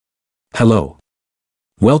Hello.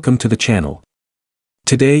 Welcome to the channel.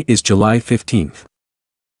 Today is July 15th.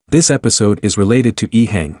 This episode is related to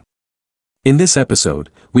EHang. In this episode,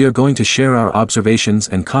 we are going to share our observations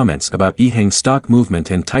and comments about EHang stock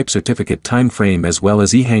movement and type certificate time frame as well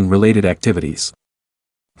as EHang related activities.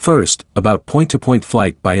 First, about point-to-point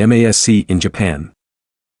flight by MASC in Japan.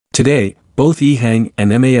 Today, both EHang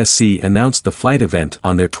and MASC announced the flight event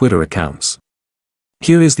on their Twitter accounts.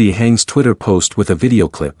 Here is the EHang's Twitter post with a video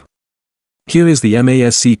clip. Here is the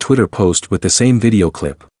MASC Twitter post with the same video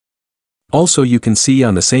clip. Also, you can see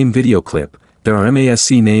on the same video clip, there are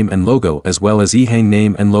MASC name and logo as well as EHang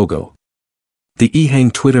name and logo. The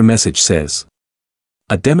EHang Twitter message says,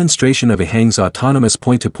 "A demonstration of EHang's autonomous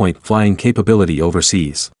point-to-point flying capability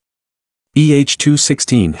overseas.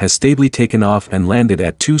 EH216 has stably taken off and landed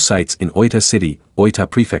at 2 sites in Oita City, Oita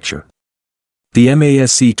Prefecture." The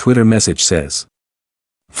MASC Twitter message says,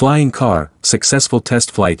 "Flying car, successful test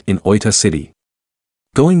flight in Oita City.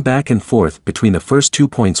 Going back and forth between the first 2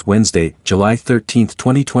 points Wednesday, July 13,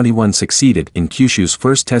 2021 succeeded in Kyushu's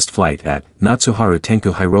first test flight at Natsuharu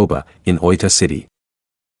Tenku Hiroba in Oita City."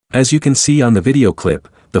 As you can see on the video clip,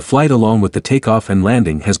 the flight along with the takeoff and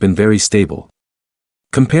landing has been very stable.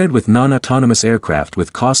 Compared with non-autonomous aircraft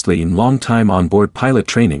with costly and long-time onboard pilot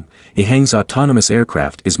training, EHang's autonomous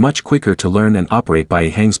aircraft is much quicker to learn and operate by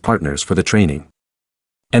EHang's partners for the training.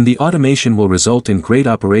 And the automation will result in great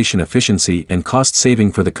operation efficiency and cost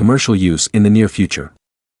saving for the commercial use in the near future.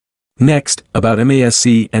 Next, about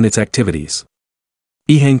MASC and its activities.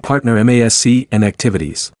 EHang partner MASC and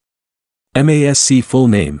activities. MASC full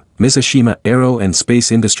name, Mizashima Aero and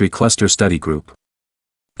Space Industry Cluster Study Group.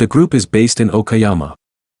 The group is based in Okayama.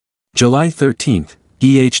 July 13,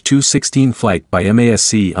 EH216 flight by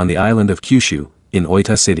MASC on the island of Kyushu, in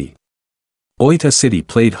Oita City. Oita City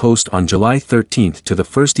played host on July 13 to the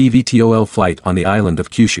first eVTOL flight on the island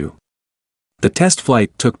of Kyushu. The test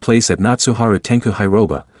flight took place at Natsuharu Tenku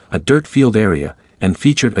Hiroba, a dirt field area, and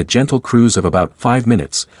featured a gentle cruise of about 5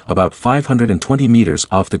 minutes, about 520 meters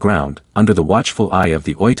off the ground, under the watchful eye of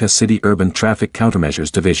the Oita City Urban Traffic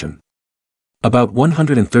Countermeasures Division. About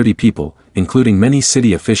 130 people, including many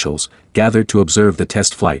city officials, gathered to observe the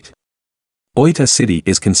test flight. Oita City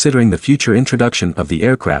is considering the future introduction of the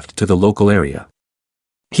aircraft to the local area.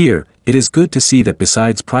 Here, it is good to see that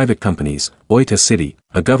besides private companies, Oita City,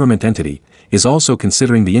 a government entity, is also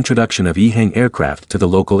considering the introduction of EHang aircraft to the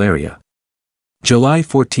local area. July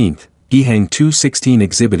 14, EHang 216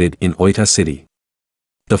 exhibited in Oita City.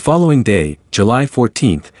 The following day, July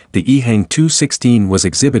 14, the EHang 216 was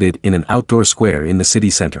exhibited in an outdoor square in the city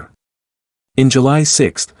center. In July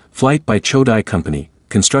 6, flight by Chodai Company,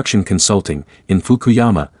 Construction Consulting, in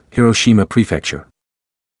Fukuyama, Hiroshima Prefecture.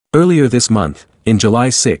 Earlier this month, in July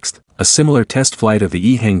 6, a similar test flight of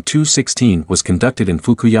the EHang 216 was conducted in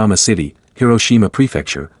Fukuyama City, Hiroshima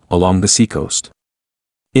Prefecture, along the seacoast.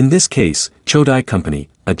 In this case, Chodai Company,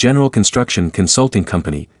 a general construction consulting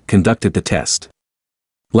company, conducted the test.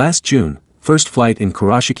 Last June, first flight in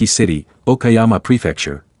Kurashiki City, Okayama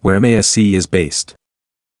Prefecture, where MASC is based.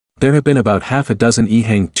 There have been about half a dozen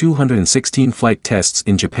EHang 216 flight tests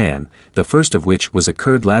in Japan, the first of which was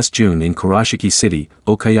occurred last June in Kurashiki City,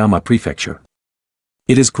 Okayama Prefecture.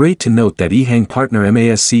 It is great to note that EHang partner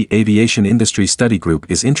MASC Aviation Industry Study Group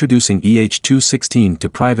is introducing EH216 to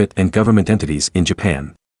private and government entities in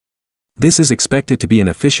Japan. This is expected to be an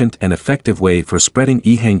efficient and effective way for spreading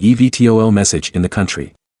EHang eVTOL message in the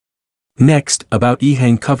country. Next, about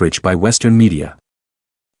EHang coverage by Western media.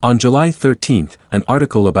 On July 13, an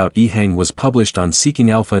article about EHang was published on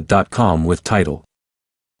seekingalpha.com with title,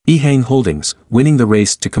 "EHang Holdings, Winning the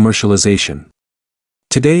Race to Commercialization."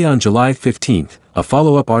 Today on July 15, a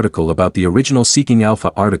follow-up article about the original Seeking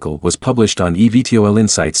Alpha article was published on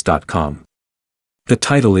eVTOLinsights.com. The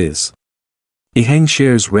title is, "EHang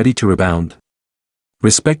Shares Ready to Rebound?"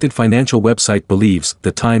 Respected financial website believes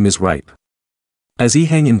the time is ripe. As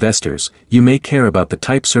EHang investors, you may care about the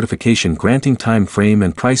type certification granting time frame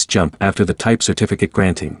and price jump after the type certificate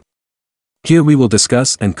granting. Here we will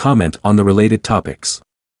discuss and comment on the related topics.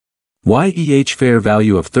 Why EH fair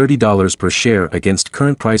value of $30 per share against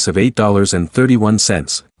current price of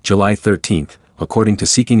 $8.31, July 13, according to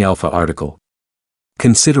Seeking Alpha article.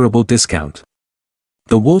 Considerable discount.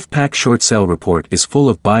 The Wolfpack short sell report is full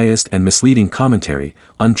of biased and misleading commentary,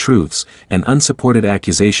 untruths, and unsupported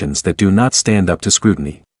accusations that do not stand up to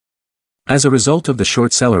scrutiny. As a result of the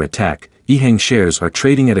short seller attack, EHang shares are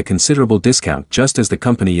trading at a considerable discount just as the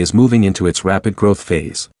company is moving into its rapid growth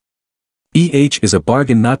phase. EH is a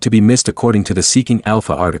bargain not to be missed according to the Seeking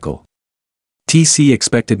Alpha article. TC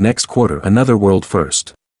expected next quarter another world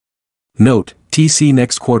first. Note, TC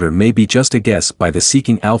next quarter may be just a guess by the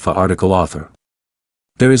Seeking Alpha article author.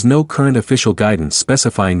 There is no current official guidance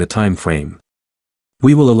specifying the time frame.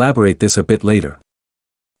 We will elaborate this a bit later.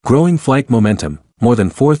 Growing flight momentum, more than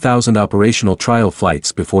 4,000 operational trial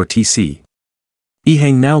flights before TC.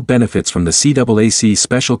 EHang now benefits from the CAAC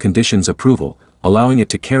Special Conditions approval, allowing it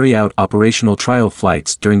to carry out operational trial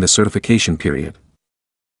flights during the certification period.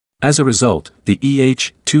 As a result, the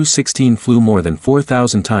EH216 flew more than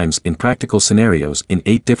 4,000 times in practical scenarios in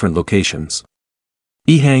 8 different locations.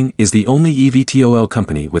 EHang is the only eVTOL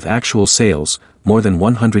company with actual sales, more than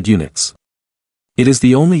 100 units. It is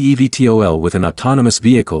the only eVTOL with an autonomous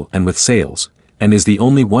vehicle and with sales, and is the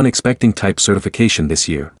only one expecting type certification this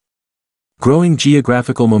year. Growing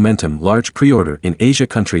geographical momentum, large pre-order in Asia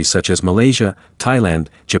countries such as Malaysia, Thailand,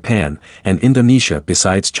 Japan, and Indonesia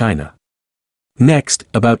besides China. Next,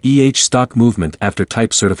 about EH stock movement after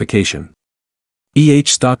type certification. EH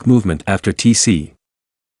stock movement after TC.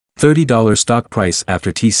 $30 stock price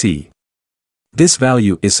after TC. This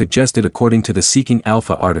value is suggested according to the Seeking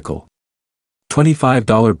Alpha article.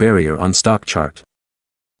 $25 barrier on stock chart.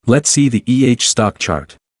 Let's see the EH stock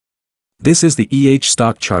chart. This is the EH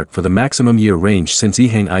stock chart for the maximum year range since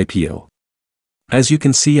EHang IPO. As you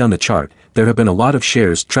can see on the chart, there have been a lot of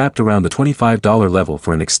shares trapped around the $25 level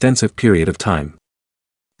for an extensive period of time.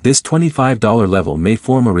 This $25 level may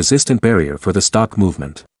form a resistant barrier for the stock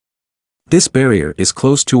movement. This barrier is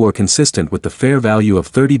close to or consistent with the fair value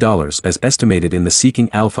of $30 as estimated in the Seeking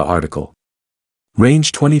Alpha article.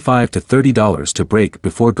 Range $25 to $30 to break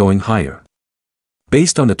before going higher.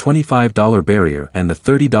 Based on the $25 barrier and the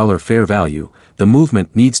 $30 fair value, the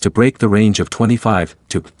movement needs to break the range of $25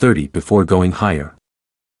 to $30 before going higher.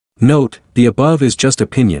 Note, the above is just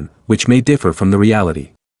opinion, which may differ from the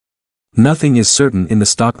reality. Nothing is certain in the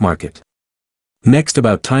stock market. Next,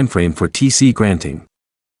 about timeframe for TC granting.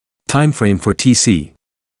 Timeframe for TC.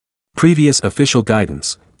 Previous official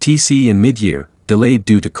guidance, TC in mid-year, delayed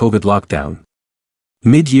due to COVID lockdown.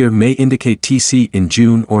 Mid-year may indicate TC in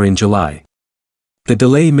June or in July. The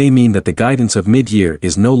delay may mean that the guidance of mid-year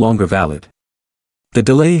is no longer valid. The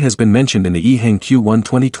delay has been mentioned in the EHang Q1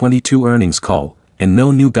 2022 earnings call, and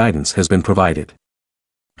no new guidance has been provided.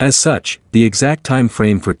 As such, the exact time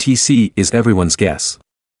frame for TC is everyone's guess.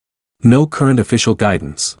 No current official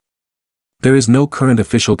guidance. There is no current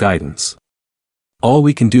official guidance. All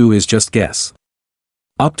we can do is just guess.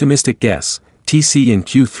 Optimistic guess, TC in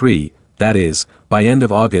Q3, that is, by end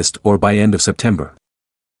of August or by end of September.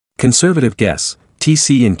 Conservative guess,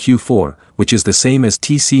 TC in Q4, which is the same as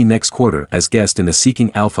TC next quarter as guessed in the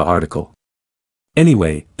Seeking Alpha article.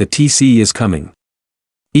 Anyway, the TC is coming.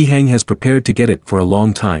 EHang has prepared to get it for a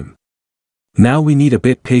long time. Now we need a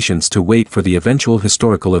bit patience to wait for the eventual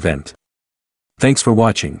historical event. Thanks for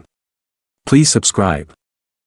watching. Please subscribe.